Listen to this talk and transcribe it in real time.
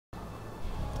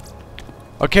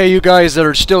Okay, you guys that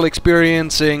are still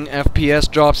experiencing FPS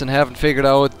drops and haven't figured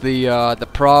out the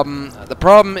problem. The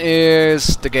problem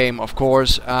is the game, of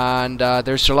course, and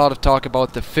there's a lot of talk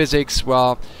about the physics.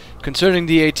 Well, concerning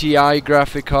the ATI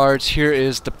graphic cards, here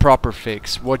is the proper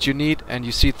fix. What you need, and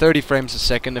you see 30 frames a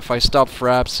second. If I stop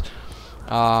fraps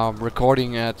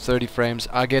recording at 30 frames,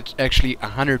 I get actually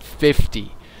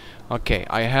 150. Okay,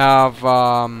 I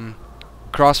have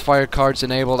crossfire cards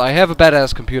enabled. I have a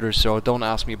badass computer, so don't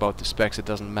ask me about the specs, it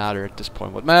doesn't matter at this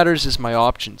point. What matters is my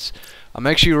options. I'm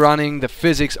actually running the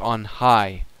physics on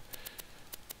high.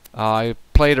 I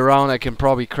played around, I can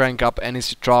probably crank up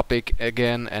anisotropic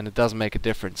again and it doesn't make a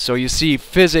difference. So you see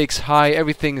physics high,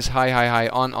 everything is high,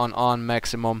 on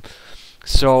maximum.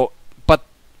 So, but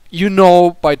you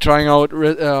know by trying out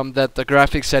that the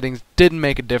graphics settings didn't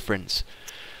make a difference.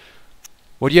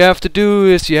 What you have to do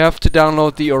is you have to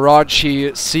download the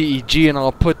OROCHI-CEG, and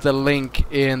I'll put the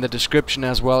link in the description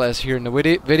as well as here in the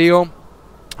video.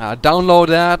 Download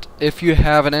that. If you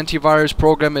have an antivirus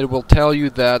program, it will tell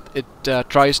you that it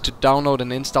tries to download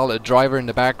and install a driver in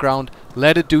the background.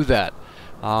 Let it do that.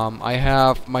 I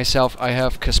have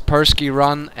Kaspersky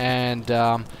run,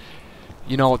 and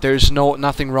you know, there's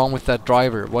nothing wrong with that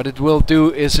driver. What it will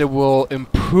do is it will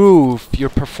improve your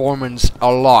performance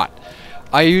a lot.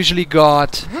 I usually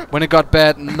got, when it got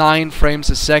bad, 9 frames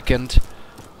a second,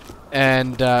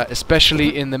 and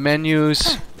especially in the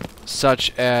menus,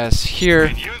 such as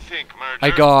here,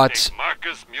 I got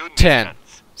 10.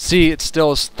 See, it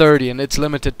still is 30, and it's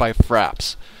limited by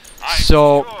fraps.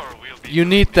 So, you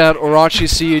need that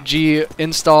OROCHI-CEG,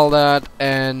 install that,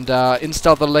 and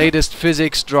install the latest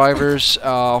physics drivers,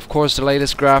 of course the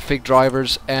latest graphic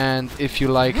drivers, and if you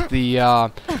like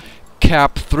the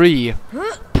Cap 3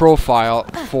 profile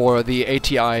for the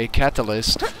ATI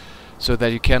catalyst, so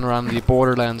that you can run the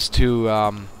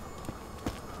Borderlands2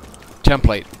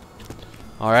 template.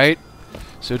 Alright,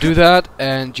 so do that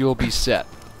and you'll be set.